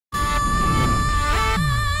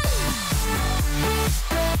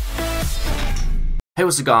Hey,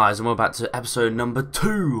 what's up guys, and we're back to episode number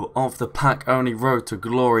 2 of the Pack Only Road to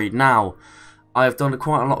Glory. Now, I've done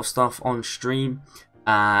quite a lot of stuff on stream,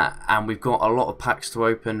 and we've got a lot of packs to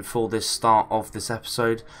open for this start of this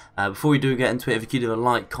episode. Before we do get into it, if you could leave a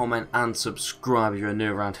like, comment and subscribe if you're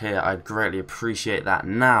new around here, I'd greatly appreciate that.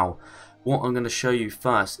 Now, what I'm going to show you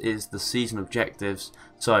first is the season objectives.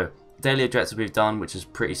 So, daily objectives we've done, which is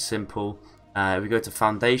pretty simple. We go to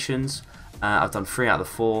foundations. I've done 3 out of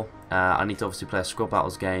the 4. I need to obviously play a squad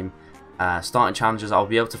battles game. Starting challenges, I'll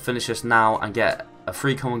be able to finish this now and get a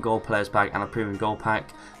free common goal players pack and a premium goal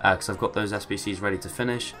pack because I've got those Sbcs ready to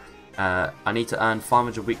finish. I need to earn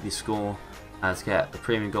 500 weekly score to get the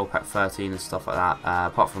premium goal pack 13 and stuff like that.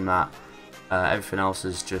 Apart from that, everything else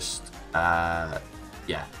is just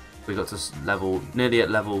yeah. We got to level nearly at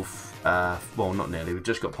level well, not nearly. We've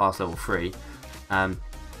just got past level 3.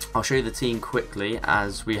 I'll show you the team quickly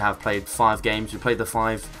as we have played 5 games. We played the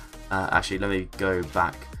 5. Actually, let me go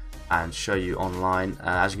back and show you online.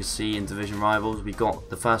 As you can see in Division Rivals, we got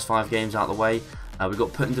the first 5 games out of the way. We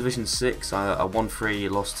got put in Division 6. I won 3,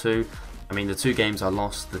 lost 2. I mean, the 2 games I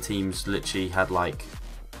lost, the teams literally had like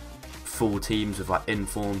full teams with like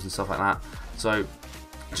informs and stuff like that. So,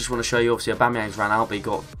 I just want to show you. Obviously, Aubameyang's ran out, but he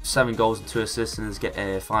got 7 goals and 2 assists in his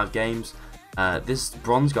 5 games. This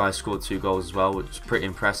bronze guy scored 2 goals as well, which is pretty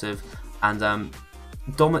impressive. And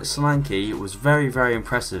Dominic Solanke was very, very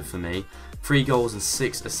impressive for me. 3 goals and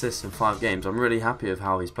 6 assists in 5 games. I'm really happy with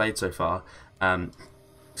how he's played so far.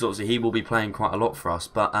 So obviously he will be playing quite a lot for us.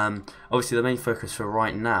 But obviously the main focus for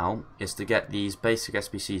right now is to get these basic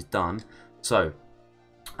SBCs done. So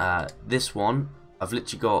this one, I've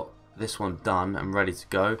literally got this one done and ready to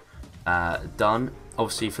go. Done.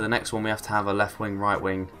 Obviously for the next one we have to have a left wing, right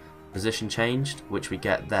wing position changed, which we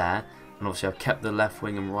get there. And obviously I've kept the left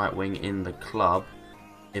wing and right wing in the club.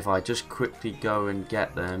 If I just quickly go and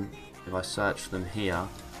get them, if I search for them here,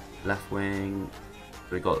 left wing,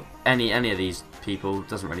 we've got any of these people,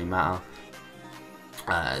 doesn't really matter.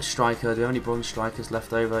 Striker, do we have any bronze strikers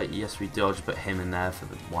left over? Yes we do, I'll just put him in there for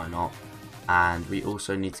the why not. And we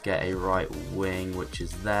also need to get a right wing, which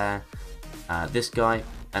is there, this guy,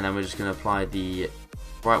 and then we're just going to apply the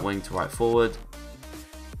right wing to right forward.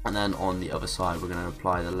 And then on the other side we're going to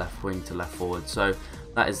apply the left wing to left forward. So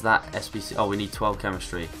that is that SBC. Oh, we need 12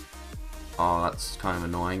 chemistry. Oh, that's kind of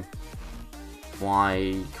annoying.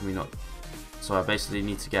 Why can we not? So I basically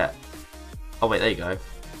need to get... Oh wait, there you go.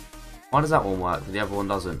 Why does that one work but the other one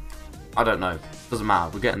doesn't? I don't know. Doesn't matter.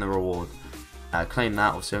 We're getting the reward. Claim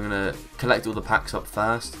that. Obviously I'm going to collect all the packs up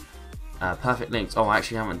first. Perfect links. Oh, I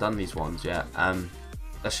actually haven't done these ones yet.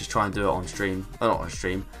 Let's just try and do it on stream. Oh, not on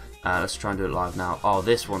stream. Let's try and do it live now. Oh,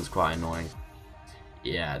 this one's quite annoying.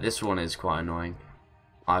 Yeah, this one is quite annoying.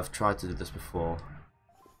 I've tried to do this before.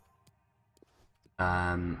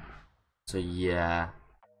 So yeah,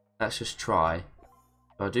 let's just try.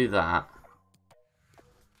 If I do that,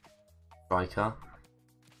 striker.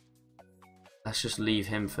 Let's just leave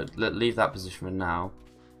him for leave that position for now.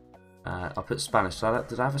 I'll put Spanish. So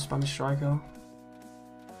did I have a Spanish striker?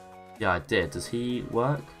 Yeah, I did. Does he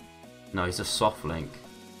work? No, he's a soft link.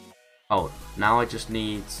 Oh, now I just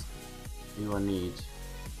need... Who do I need?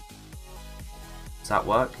 Does that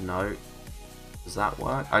work? No. Does that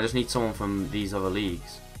work? I just need someone from these other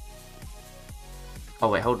leagues. Oh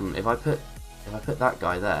wait, hold on. If I put that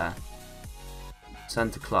guy there,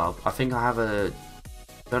 send to club. I think I have a...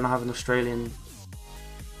 Don't I have an Australian?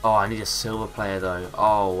 Oh, I need a silver player though.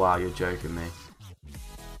 Oh wow, you're joking me.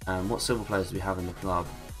 What silver players do we have in the club?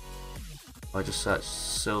 I just searched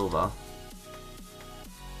silver.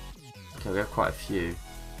 Okay, we have quite a few.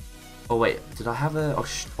 Oh wait, did I have a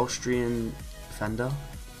Austrian defender?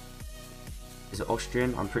 Is it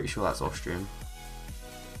Austrian? I'm pretty sure that's Austrian.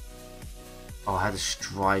 Oh, I had a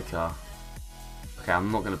striker. Okay,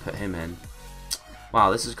 I'm not going to put him in.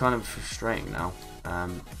 Wow, this is kind of frustrating now.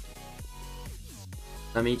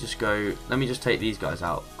 Let me just take these guys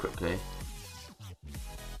out quickly.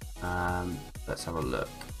 Let's have a look.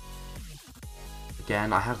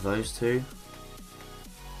 Again, I have those 2.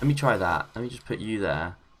 Let me try that. Let me just put you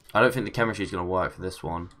there. I don't think the chemistry is going to work for this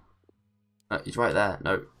one. No, he's right there.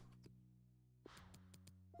 No.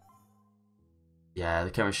 Yeah, the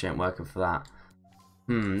chemistry ain't working for that.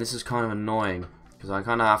 This is kind of annoying because I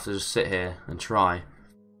kind of have to just sit here and try.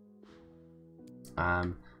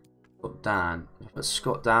 Put Dan. Put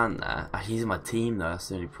Scott Dan there. He's in my team though. That's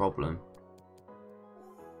the only problem.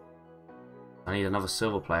 I need another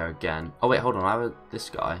silver player again. Oh wait, hold on. I have this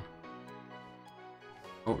guy.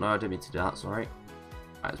 Oh no, I didn't mean to do that, sorry.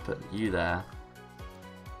 Right, let's put you there.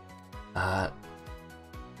 I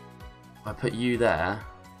put you there.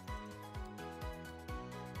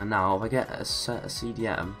 And now if I get a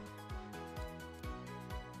CDM,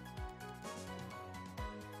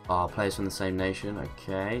 players from the same nation,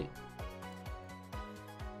 okay.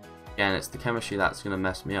 Again, it's the chemistry that's gonna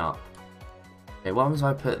mess me up. Okay, what happens if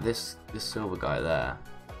I put this silver guy there?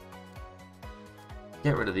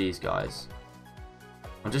 Get rid of these guys.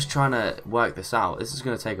 I'm just trying to work this out. This is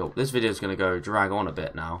gonna take this video is gonna drag on a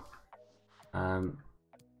bit now.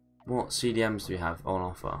 What CDMs do we have on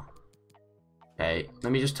offer? Okay,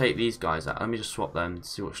 let me just take these guys out. Let me just swap them to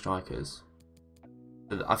see what strikers.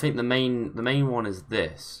 I think the main one is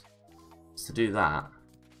this. It's to do that.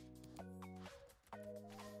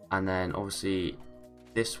 And then obviously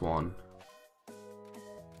this one.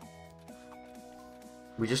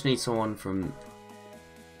 We just need someone from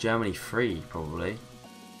Germany 3 probably.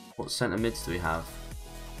 What centre mids do we have?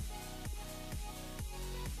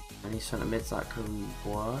 Any centre mids that can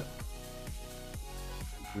work?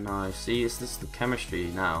 No, see, this is the chemistry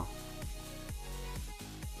now.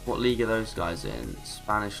 What league are those guys in?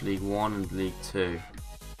 Spanish League 1 and League 2.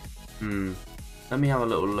 Let me have a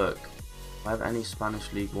little look. Do I have any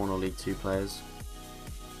Spanish League 1 or League 2 players?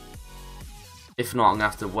 If not, I'm gonna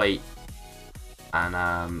have to wait and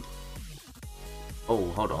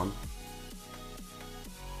oh, hold on.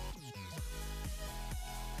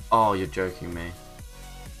 Oh, you're joking me.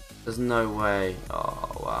 There's no way.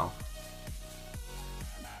 Oh, wow.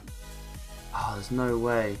 Oh, there's no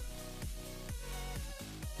way.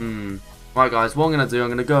 Right, guys, what I'm going to do, I'm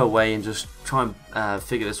going to go away and just try and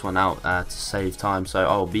figure this one out to save time. So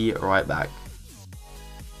I'll be right back.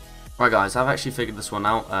 Right, guys, I've actually figured this one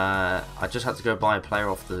out. I just had to go buy a player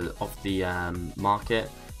off the market.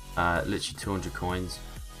 Literally 200 coins.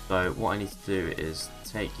 So what I need to do is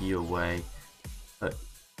take you away, put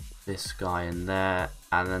this guy in there,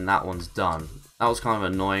 and then that one's done. That was kind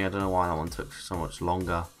of annoying. I don't know why that one took so much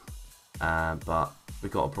longer. But we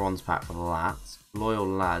got a bronze pack for that. Loyal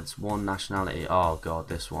lads, one nationality. Oh god,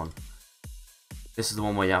 this one. This is the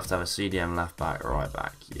one where you have to have a CDM left back or right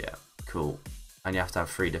back. Yeah, cool. And you have to have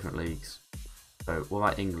 3 different leagues. So what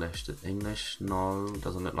about English? English? No,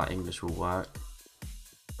 doesn't look like English will work.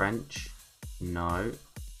 French? No.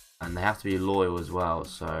 And they have to be loyal as well,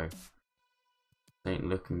 so ain't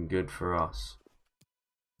looking good for us.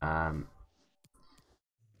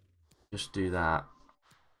 Just do that.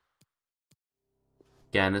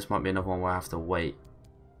 Again, this might be another one where I have to wait.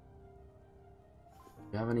 Do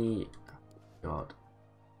you have any? God.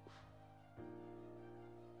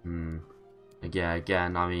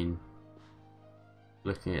 Again, I mean,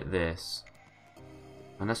 looking at this,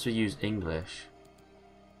 unless we use English,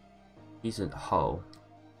 decent Hull.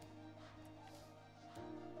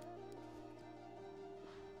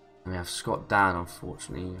 And we have Scott Dan,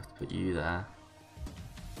 unfortunately, you have to put you there.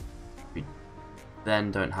 We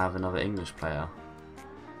then don't have another English player.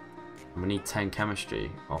 And we need 10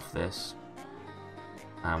 chemistry off this.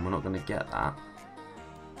 And we're not going to get that.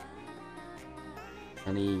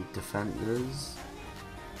 Any defenders?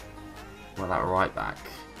 Well, that right back.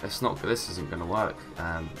 It's not. This isn't going to work,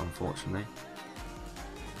 unfortunately.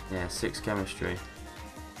 Yeah, 6 chemistry.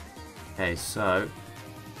 Okay, so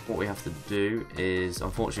what we have to do is,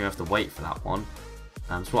 unfortunately, we have to wait for that one.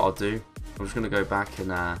 So what I'll do, I'm just going to go back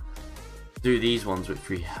and do these ones which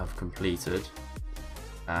we have completed.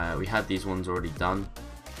 We had these ones already done.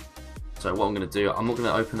 So what I'm going to do, I'm not going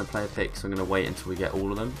to open the player picks. I'm going to wait until we get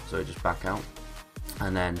all of them. So just back out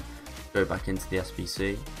and then go back into the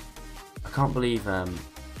SBC. I can't believe I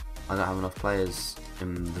don't have enough players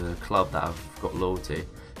in the club that have got loyalty.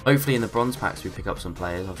 Hopefully in the bronze packs we pick up some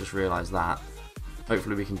players. I've just realised that.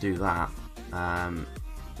 Hopefully we can do that,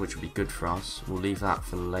 which would be good for us. We'll leave that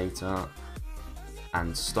for later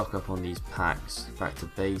and stock up on these packs. Back to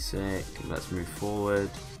basic. Let's move forward.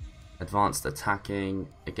 Advanced attacking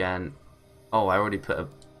again. Oh, I already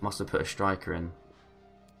must have put a striker in.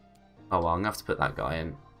 Oh well, I'm gonna have to put that guy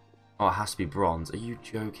in. Oh, it has to be bronze. Are you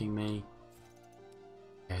joking me?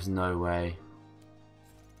 There's no way.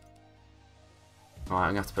 Alright, I'm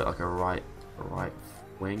gonna have to put like a right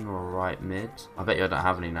wing or a right mid. I bet you I don't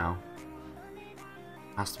have any now.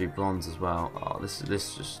 Has to be bronze as well. Oh, this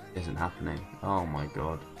just isn't happening. Oh my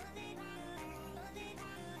god.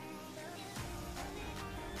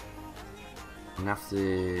 I'm gonna have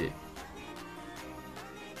to.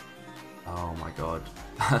 Oh my god.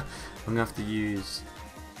 I'm gonna have to use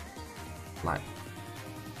like.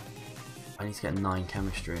 I need to get 9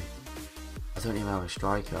 chemistry. I don't even have a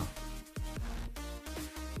striker.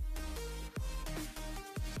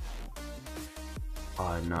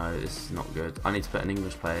 Oh no, this is not good. I need to put an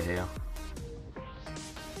English player here.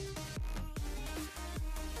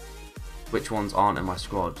 Which ones aren't in my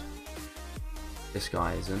squad? This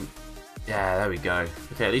guy isn't. Yeah, there we go.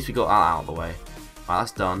 Okay, at least we got that out of the way. Right,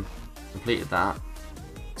 that's done. Completed that.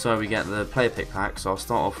 So we get the player pick pack. So I'll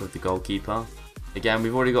start off with the goalkeeper. Again,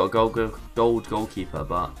 we've already got a gold goalkeeper,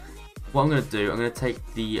 but what I'm going to do, I'm going to take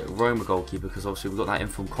the Roma goalkeeper because obviously we've got that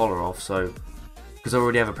informed collar off. So because I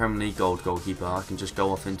already have a Premier League gold goalkeeper, I can just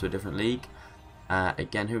go off into a different league.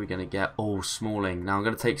 Again, who are we going to get? Oh, Smalling. Now I'm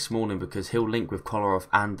going to take Smalling because he'll link with Kolarov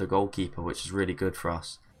and the goalkeeper, which is really good for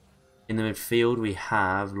us. In the midfield, we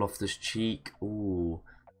have Loftus-Cheek. Ooh,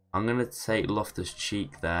 I'm going to take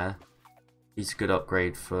Loftus-Cheek there. He's a good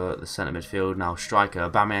upgrade for the centre midfield. Now, striker,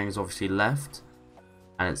 Aubameyang is obviously left.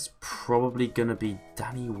 And it's probably going to be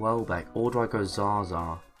Danny Welbeck. Or do I go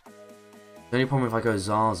Zaza? The only problem if I go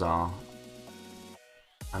Zaza,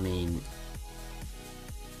 I mean,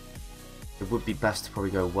 it would be best to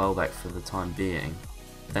probably go Welbeck for the time being.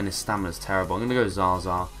 Then his stamina's terrible. I'm going to go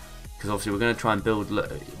Zaza. Because obviously we're going to try and build,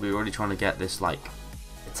 we're already trying to get this like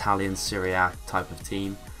Italian Serie A type of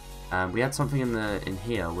team. We had something in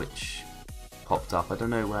here which popped up. I don't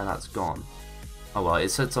know where that's gone. Oh well, it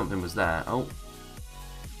said something was there. Oh,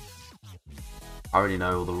 I already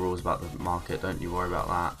know all the rules about the market. Don't you worry about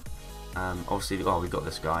that. Obviously, oh, we got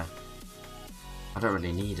this guy. I don't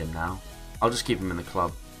really need him now. I'll just keep him in the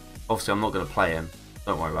club. Obviously, I'm not going to play him.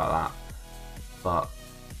 Don't worry about that. But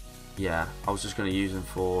yeah, I was just going to use them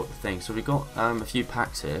for the thing. So we got a few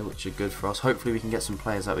packs here, which are good for us. Hopefully we can get some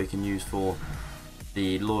players that we can use for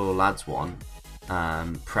the Loyal Lads one,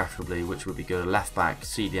 preferably, which would be good. Left back,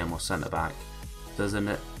 CDM or centre back. There's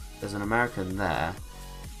an American there,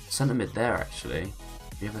 centre mid there actually.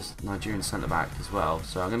 We have a Nigerian centre back as well.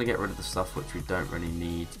 So I'm going to get rid of the stuff which we don't really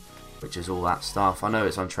need, which is all that stuff. I know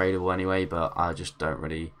it's untradeable anyway, but I just don't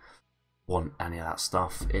really want any of that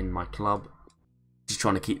stuff in my club. Just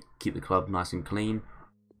trying to keep the club nice and clean.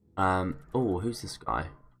 Oh, who's this guy?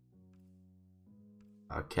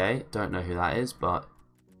 Okay, don't know who that is, but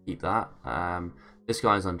keep that. This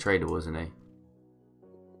guy's untradeable, isn't he?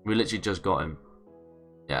 We literally just got him.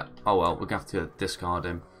 Yeah. Oh well, we're gonna have to discard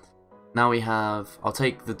him. Now we have. I'll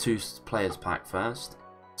take the 2 players pack first.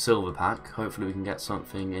 Silver pack. Hopefully we can get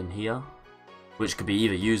something in here, which could be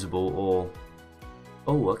either usable or.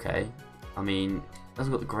 Oh, okay. I mean, it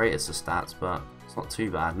hasn't got the greatest of stats, but it's not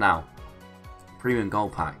too bad. Now, premium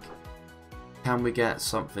gold pack. Can we get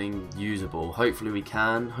something usable? Hopefully we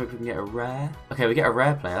can. Hopefully we can get a rare. Okay, we get a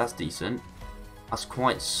rare player. That's decent. That's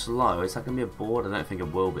quite slow. Is that going to be a board? I don't think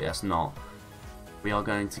it will be. That's not. We are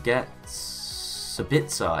going to get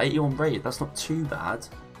Sbcs, 81 rated. That's not too bad.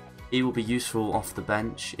 He will be useful off the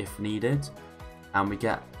bench if needed. And we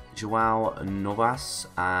get Joao Novas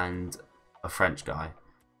and a French guy.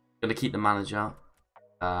 Going to keep the manager.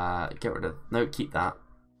 Get rid of. No, keep that.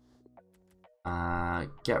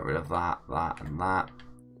 Get rid of that, and that.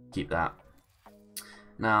 Keep that.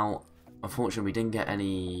 Now, unfortunately, we didn't get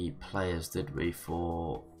any players, did we,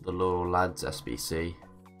 for the Loyal Lads SBC?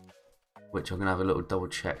 Which I'm going to have a little double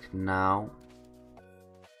check now.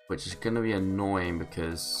 Which is going to be annoying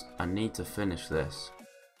because I need to finish this.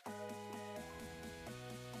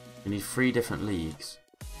 We need 3 different leagues.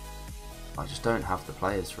 I just don't have the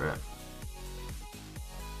players for it.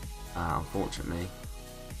 Unfortunately.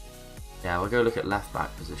 Yeah, we'll go look at left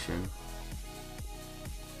back position.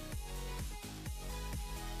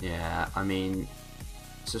 Yeah, I mean,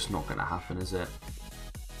 it's just not going to happen, is it?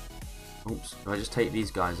 Oops, if I just take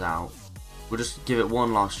these guys out, we'll just give it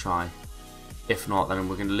one last try. If not, then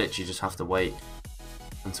we're going to literally just have to wait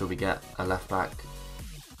until we get a left back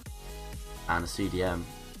and a CDM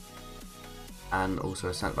and also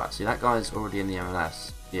a centre back. See, that guy's already in the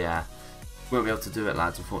MLS. Yeah. Won't be able to do it,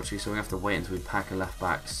 lads, unfortunately, so we have to wait until we pack a left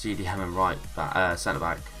back, CDM and right back, centre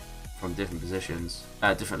back from different positions,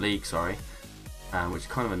 different leagues, sorry, which is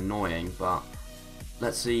kind of annoying. But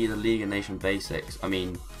let's see the League and Nation basics. I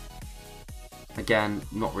mean, again,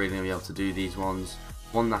 not really gonna be able to do these ones.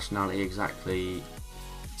 1 nationality exactly,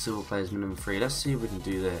 civil players minimum 3. Let's see if we can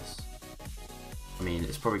do this. I mean,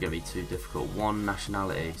 it's probably gonna be too difficult. 1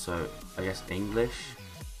 nationality, so I guess English.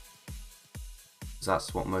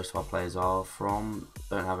 That's what most of our players are from.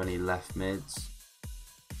 Don't have any left mids.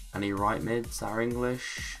 Any right mids that are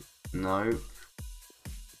English? No.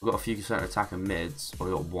 We've got a few centre attack and mids. Well,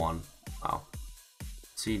 we've got 1. Wow.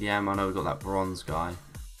 CDM, I know we've got that bronze guy.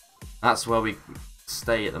 That's where we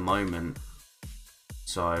stay at the moment.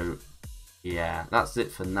 So, yeah, that's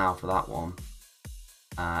it for now for that one.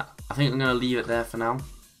 I think I'm going to leave it there for now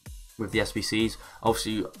with the SBCs.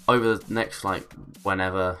 Obviously, over the next, like,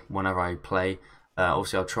 whenever I play,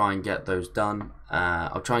 obviously I'll try and get those done.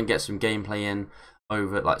 I'll try and get some gameplay in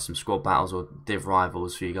over like some squad battles or div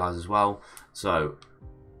rivals for you guys as well. So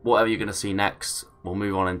whatever you're going to see next, we'll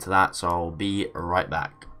move on into that, so I'll be right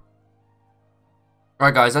back.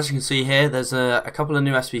 Right guys, as you can see here, there's a couple of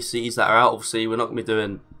new SBCs that are out. Obviously we're not going to be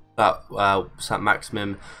doing that St.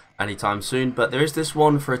 Maximum anytime soon, but there is this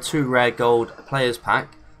one for a 2 rare gold players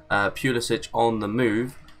pack, Pulisic on the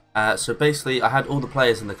move. So basically I had all the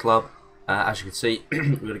players in the club. As you can see,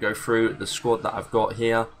 we're going to go through the squad that I've got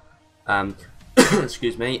here.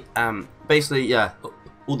 Excuse me. Basically, yeah,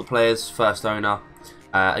 all the players, first owner.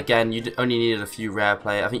 Again, you only needed a few rare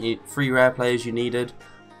players. I think 3 rare players you needed.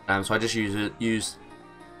 So I just used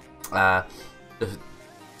the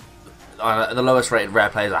lowest rated rare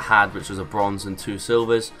players I had, which was a bronze and 2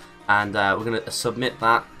 silvers. And we're going to submit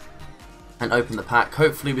that and open the pack.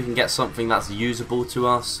 Hopefully we can get something that's usable to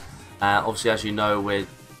us. Obviously, as you know,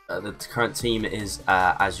 the current team is,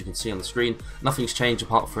 as you can see on the screen, nothing's changed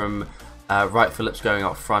apart from Wright Phillips going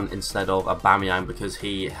up front instead of Aubameyang, because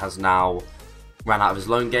he has now ran out of his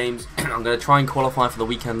loan games. I'm going to try and qualify for the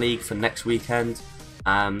weekend league for next weekend.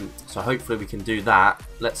 So hopefully we can do that.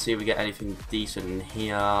 Let's see if we get anything decent in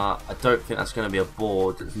here. I don't think that's going to be a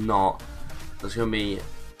board. It's not. There's going to be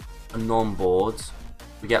a non-board.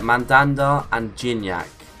 We get Mandanda and Gignac.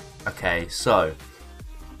 Okay, so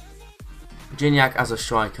Gignac as a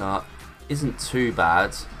striker isn't too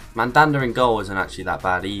bad. Mandanda in goal isn't actually that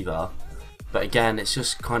bad either. But again, it's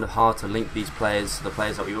just kind of hard to link these players to the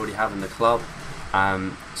players that we already have in the club.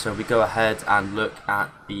 So we go ahead and look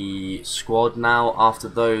at the squad now after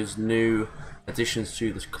those new additions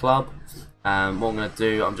to this club. What I'm going to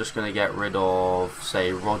do, I'm just going to get rid of,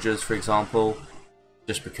 say, Rogers, for example,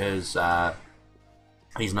 just because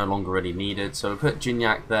he's no longer really needed. So we'll put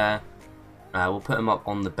Gignac there. We'll put him up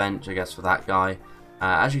on the bench, I guess, for that guy.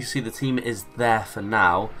 As you can see, the team is there for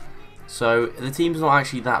now. So the team's not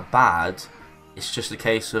actually that bad. It's just a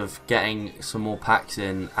case of getting some more packs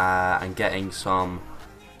in and getting some,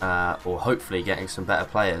 or hopefully getting some better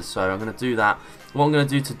players. So I'm going to do that. What I'm going to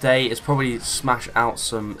do today is probably smash out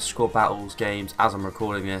some squad battles games as I'm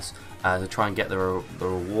recording this to try and get the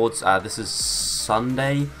rewards. This is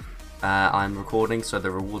Sunday I'm recording, so the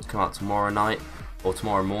rewards come out tomorrow night or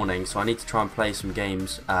tomorrow morning. So I need to try and play some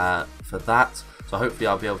games for that. So hopefully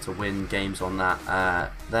I'll be able to win games on that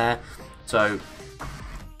there. So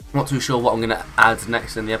not too sure what I'm going to add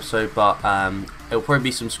next in the episode, but it'll probably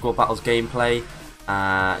be some squad battles gameplay,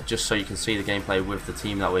 just so you can see the gameplay with the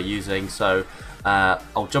team that we're using. So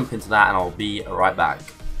I'll jump into that and I'll be right back.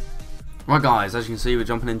 Right guys, as you can see, we're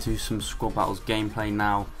jumping into some squad battles gameplay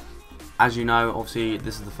now. As you know, obviously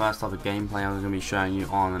this is the first type of gameplay I'm going to be showing you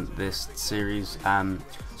on this series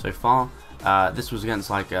so far. This was against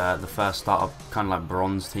like the first startup kind of like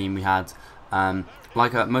bronze team we had.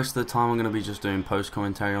 Most of the time I'm going to be just doing post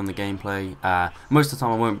commentary on the gameplay. Most of the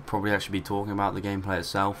time I won't probably actually be talking about the gameplay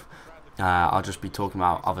itself. I'll just be talking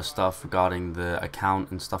about other stuff regarding the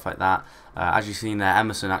account and stuff like that. As you've seen there,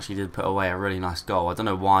 Emerson actually did put away a really nice goal. I don't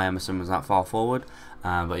know why Emerson was that far forward,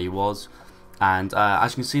 but he was. And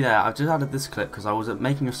as you can see there, I've just added this clip because I was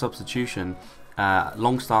making a substitution.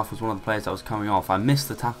 Longstaff was one of the players that was coming off. I missed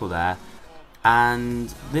the tackle there.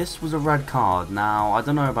 And this was a red card. Now, I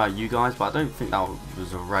don't know about you guys, but I don't think that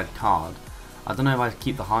was a red card. I don't know if I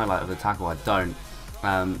keep the highlight of the tackle. I don't.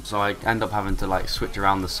 So I end up having to like switch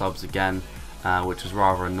around the subs again, which was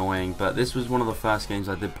rather annoying. But this was one of the first games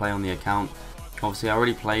I did play on the account. Obviously, I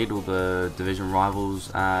already played all the division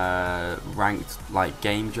rivals ranked like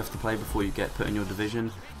games you have to play before you get put in your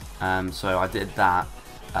division. So I did that.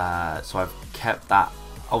 So I've kept that.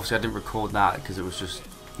 Obviously, I didn't record that because it was just,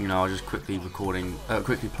 you know, I was just quickly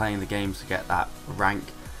playing the games to get that rank.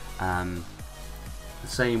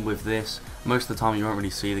 Same with this. Most of the time you won't really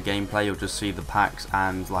see the gameplay, you'll just see the packs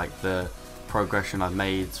and like the progression I've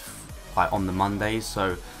made like on the Mondays.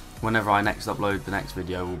 So whenever I next upload, the next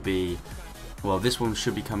video will be, well, this one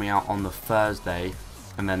should be coming out on the Thursday,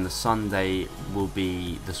 and then the Sunday will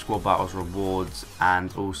be the squad battles rewards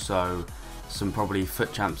and also some probably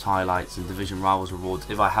Foot Champs highlights and Division Rivals rewards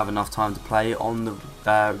if I have enough time to play on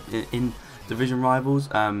the in Division Rivals,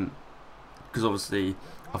 because obviously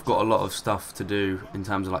I've got a lot of stuff to do in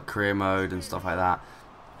terms of like career mode and stuff like that,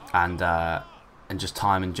 and just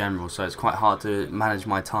time in general. So it's quite hard to manage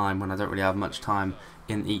my time when I don't really have much time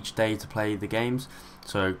in each day to play the games.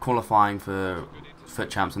 So qualifying for Foot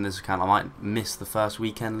Champs on this account, I might miss the first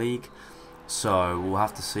weekend league. So we'll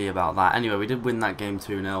have to see about that. Anyway, we did win that game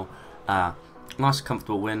 2-0. Nice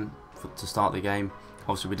comfortable win to start the game.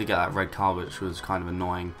 Obviously we did get that red card, which was kind of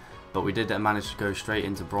annoying, but we did manage to go straight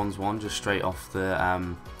into bronze 1 just straight off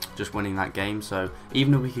the just winning that game. So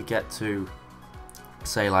even if we could get to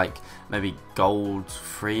say like maybe gold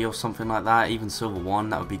 3 or something like that, even silver 1,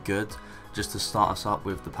 that would be good just to start us up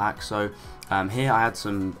with the pack. So here I had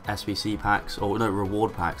some SBC packs, or no,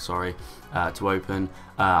 reward packs, sorry, to open.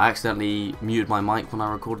 I accidentally muted my mic when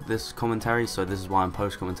I recorded this commentary, so this is why I'm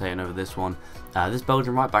post commentating over this one. This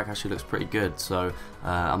Belgian right back actually looks pretty good, so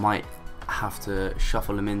I might have to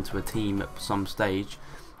shuffle him into a team at some stage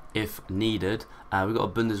if needed. We've got a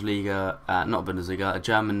Bundesliga, not Bundesliga, a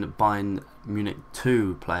German Bayern Munich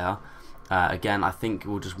 2 player. Again, I think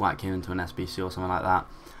we'll just whack him into an SBC or something like that.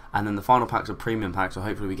 And then the final packs are premium packs, so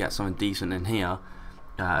hopefully we get something decent in here.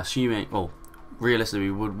 Assuming, well,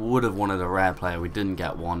 realistically, we would have wanted a rare player. We didn't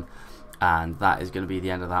get one, and that is going to be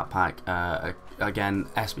the end of that pack. Again,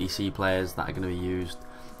 SBC players that are going to be used.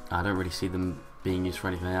 I don't really see them being used for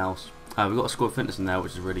anything else. We've got a squad fitness in there,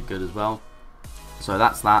 which is really good as well. So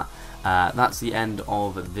that's that. That's the end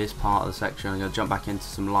of this part of the section. I'm going to jump back into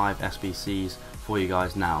some live SBCs for you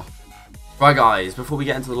guys now. Right guys, before we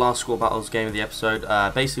get into the last squad battles game of the episode,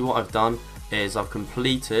 basically what I've done is I've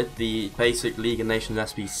completed the basic League of Nations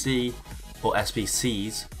SBC, or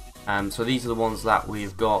SBCs. So these are the ones that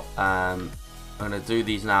we've got. I'm going to do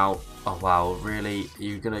these now. Oh wow, really?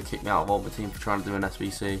 You're going to kick me out of Ultimate Team for trying to do an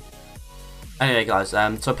SBC? Anyway guys, so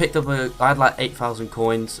I picked up I had like 8,000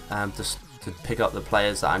 coins to pick up the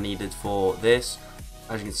players that I needed for this.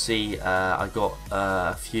 As you can see, I got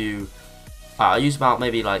a few. I used about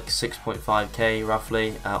maybe like 6.5k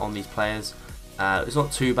roughly on these players. It's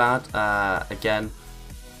not too bad. Again,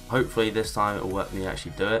 hopefully this time it will let me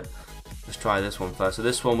actually do it. Let's try this one first. So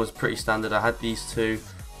this one was pretty standard. I had these two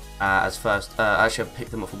as first. Actually, I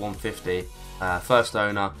picked them up for 150. First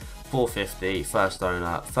owner, 450. First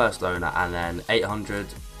owner, and then 800.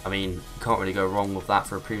 I mean, you can't really go wrong with that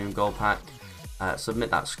for a premium gold pack.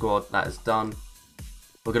 Submit that squad. That is done.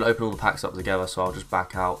 We're going to open all the packs up together, so I'll just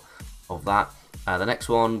back out of that. The next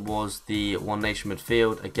one was the One Nation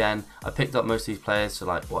midfield. Again, I picked up most of these players, so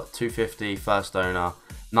like what, 250 first owner,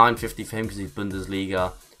 950 for him because he's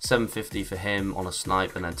Bundesliga, 750 for him on a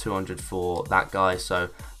snipe, and then 200 for that guy. So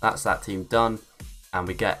that's that team done, and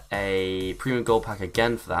we get a premium gold pack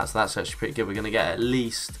again for that. So that's actually pretty good. We're going to get at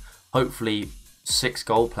least, hopefully, 6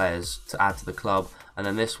 gold players to add to the club, and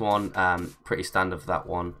then this one, pretty standard for that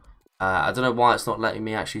one. I don't know why it's not letting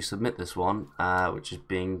me actually submit this one, which is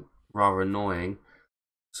being rather annoying.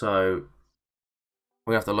 So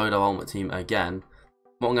we're gonna have to load our Ultimate Team again.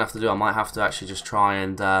 What I'm gonna have to do, I might have to actually just try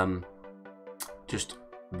and just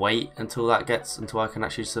wait until I can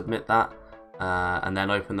actually submit that, and then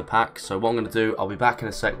open the pack. So what I'm gonna do, I'll be back in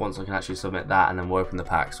a sec once I can actually submit that, and then we'll open the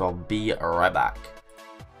pack. So I'll be right back.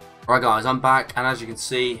 Right guys, I'm back, and as you can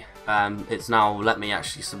see, it's now let me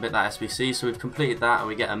actually submit that SBC. So we've completed that, and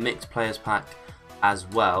we get a mixed players pack as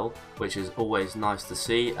well, which is always nice to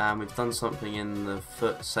see. We've done something in the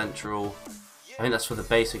foot central. I think that's for the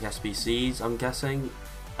basic SBCs, I'm guessing,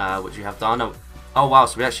 which we have done. Oh wow,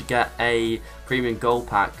 so we actually get a premium gold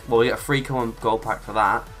pack. Well, we get a free common gold pack for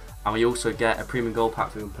that, and we also get a premium gold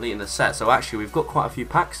pack for completing the set. So actually we've got quite a few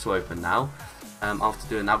packs to open now. After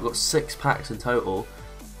doing that, we've got 6 packs in total,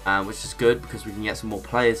 which is good because we can get some more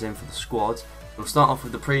players in for the squad. We'll start off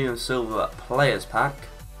with the premium silver players pack.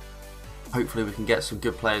 Hopefully we can get some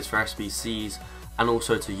good players for SBCs and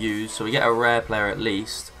also to use. So we get a rare player at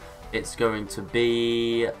least. It's going to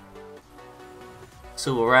be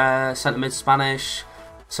silver rare, centre mid Spanish,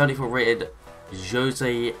 74 rated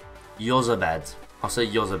Jose Yozabed. I'll say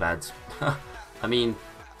Yozabed. I mean,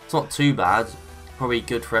 it's not too bad. Probably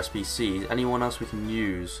good for SBCs. Anyone else we can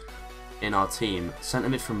use in our team? Centre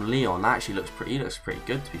mid from Leon. That actually looks pretty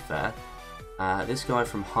good, to be fair. This guy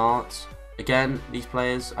from Hearts. Again, these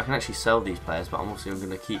players, I can actually sell these players, but I'm obviously going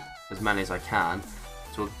to keep as many as I can.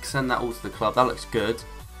 So we'll send that all to the club. That looks good.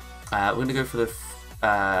 We're going to go for the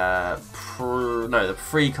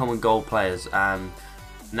free common gold players.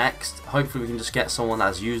 Next, hopefully we can just get someone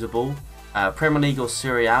that's usable. Premier League or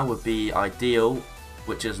Serie A would be ideal,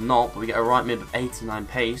 which is not, but we get a right mid with 89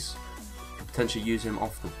 pace. We could potentially use him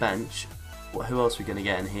off the bench. Who else are we going to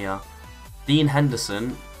get in here? Dean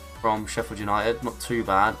Henderson from Sheffield United, not too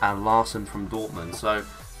bad, and Larson from Dortmund. So,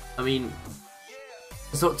 I mean,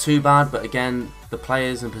 it's not too bad, but again, the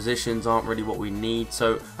players and positions aren't really what we need.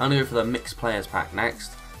 So, I'm going to go for the mixed players pack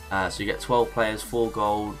next. So you get 12 players, 4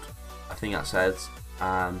 gold, I think that says.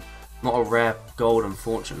 Not a rare gold,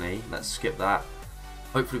 unfortunately. Let's skip that.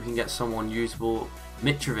 Hopefully we can get someone usable.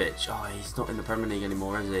 Mitrovic, oh, he's not in the Premier League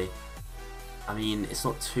anymore, is he? I mean, it's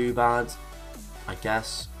not too bad, I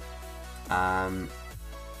guess.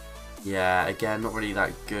 Yeah, again, not really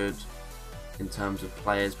that good in terms of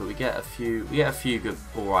players, but we get a few good,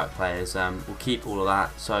 alright players. We'll keep all of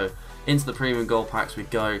that. So into the premium gold packs we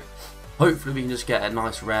go. Hopefully we can just get a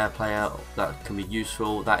nice rare player that can be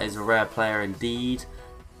useful. That is a rare player indeed.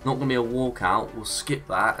 Not going to be a walkout. We'll skip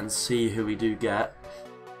that and see who we do get.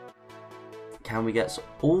 Can we get...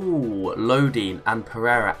 Oh, Lodin and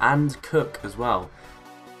Pereira and Cook as well.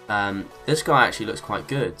 This guy actually looks quite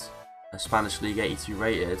good. A Spanish League 82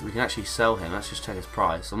 rated. We can actually sell him. Let's just check his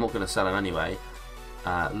price. I'm not going to sell him anyway.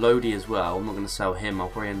 Lodi as well. I'm not going to sell him. I'll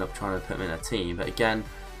probably end up trying to put him in a team. But again,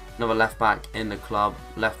 another left back in the club.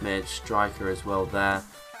 Left mid, striker as well there.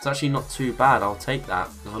 It's actually not too bad. I'll take that.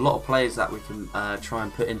 There's a lot of players that we can try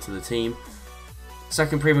and put into the team.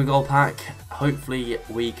 Second premium gold pack. Hopefully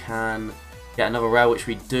we can get another rare, which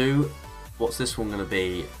we do. What's this one going to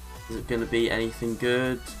be? Is it going to be anything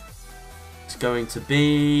good? It's going to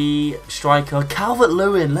be striker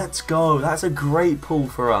Calvert-Lewin. Let's go. That's a great pull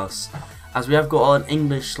for us, as we have got an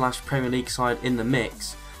English / Premier League side in the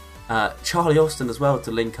mix. Charlie Austin as well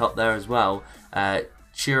to link up there as well.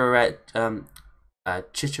 Chicharez, I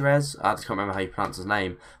just can't remember how you pronounce his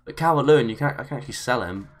name. But Calvert-Lewin, I can actually sell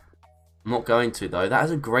him. I'm not going to though. That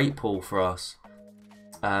is a great pull for us.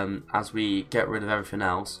 As we get rid of everything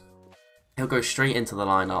else, he'll go straight into the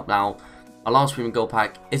lineup. Now, our last premium gold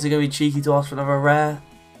pack, is it going to be cheeky to ask for another rare?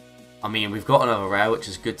 I mean, we've got another rare, which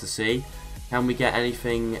is good to see. Can we get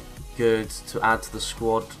anything good to add to the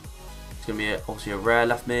squad? It's going to be obviously a rare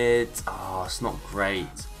left mid. Oh, it's not great.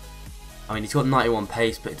 I mean, he's got 91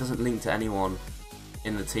 pace, but it doesn't link to anyone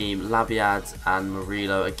in the team. Labiad and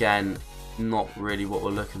Murillo, again, not really what we're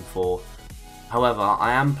looking for. However,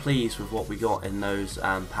 I am pleased with what we got in those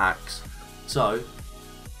packs. So,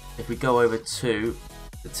 if we go over to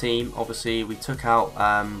the team, obviously we took out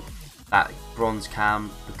that bronze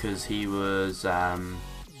cam because he was, I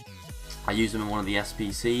used him in one of the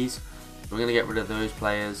Sbcs. We're going to get rid of those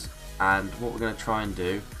players, and what we're going to try and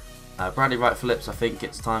do, Bradley Wright Phillips, I think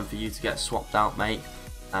it's time for you to get swapped out, mate,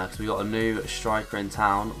 because we got a new striker in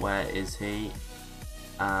town. Where is he?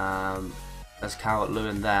 There's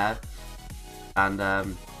Calvert-Lewin there, and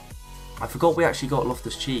I forgot we actually got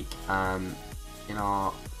Loftus-Cheek in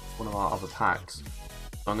one of our other packs.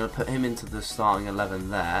 So I'm going to put him into the starting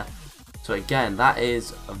 11 there. So again, that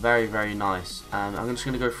is very, very nice. I'm just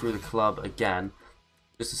going to go through the club again,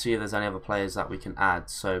 just to see if there's any other players that we can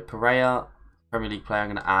add. So Pereira, Premier League player,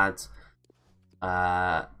 I'm going to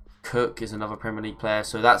add. Cook is another Premier League player,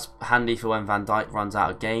 so that's handy for when Van Dijk runs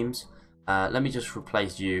out of games. Let me just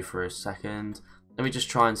replace you for a second. Let me just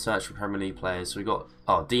try and search for Premier League players. So we got,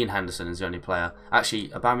 oh, Dean Henderson is the only player. Actually,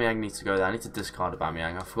 Aubameyang needs to go there. I need to discard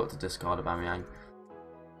Aubameyang. I forgot to discard Aubameyang.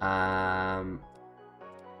 Can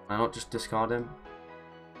I not just discard him?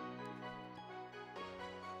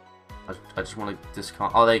 I just want to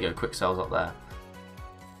discard. Oh, there you go. Quick sales up there.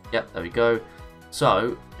 Yep, there we go.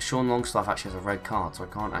 So Sean Longstaff actually has a red card, so I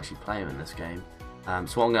can't actually play him in this game. So what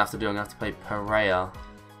I'm going to have to do, I'm going to have to play Pereira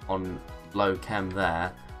on low chem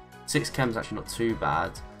there. 6 chem's actually not too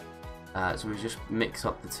bad. So we just mix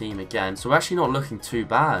up the team again. So we're actually not looking too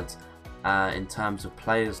bad in terms of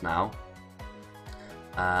players now.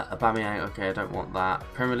 Aubameyang, okay, I don't want that.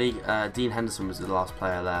 Premier League, Dean Henderson was the last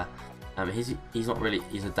player there. He's not really,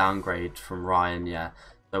 he's a downgrade from Ryan, yeah.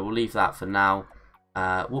 So we'll leave that for now.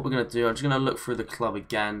 What we're going to do, I'm just going to look through the club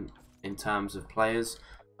again in terms of players.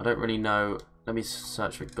 I don't really know. Let me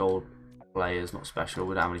search for gold players, not special.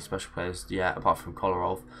 We don't have any special players yet, apart from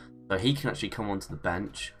Kolarov. So he can actually come onto the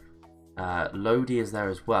bench. Lodi is there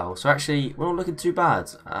as well. So actually, we're not looking too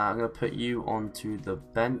bad. I'm going to put you onto the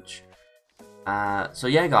bench. So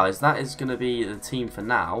yeah, guys, that is going to be the team for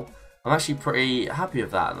now. I'm actually pretty happy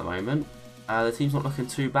with that at the moment. The team's not looking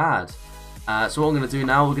too bad. So what I'm going to do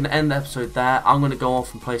now, we're going to end the episode there. I'm going to go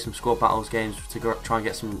off and play some squad battles games to try and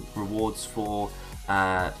get some rewards for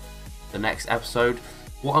the next episode.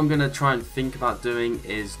 What I'm going to try and think about doing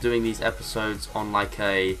is doing these episodes on like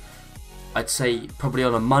I'd say probably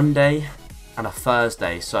on a Monday and a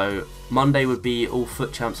Thursday. So Monday would be all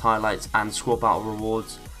Foot Champs highlights and squad battle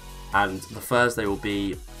rewards, and the Thursday will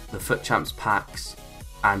be the Foot Champs packs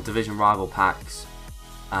and Division Rival packs.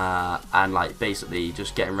 And like basically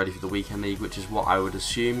just getting ready for the weekend league, which is what I would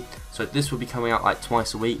assume. So this will be coming out like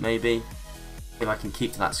twice a week maybe, if I can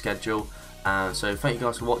keep to that schedule. So thank you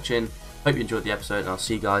guys for watching, hope you enjoyed the episode, and I'll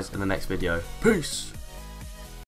see you guys in the next video. Peace!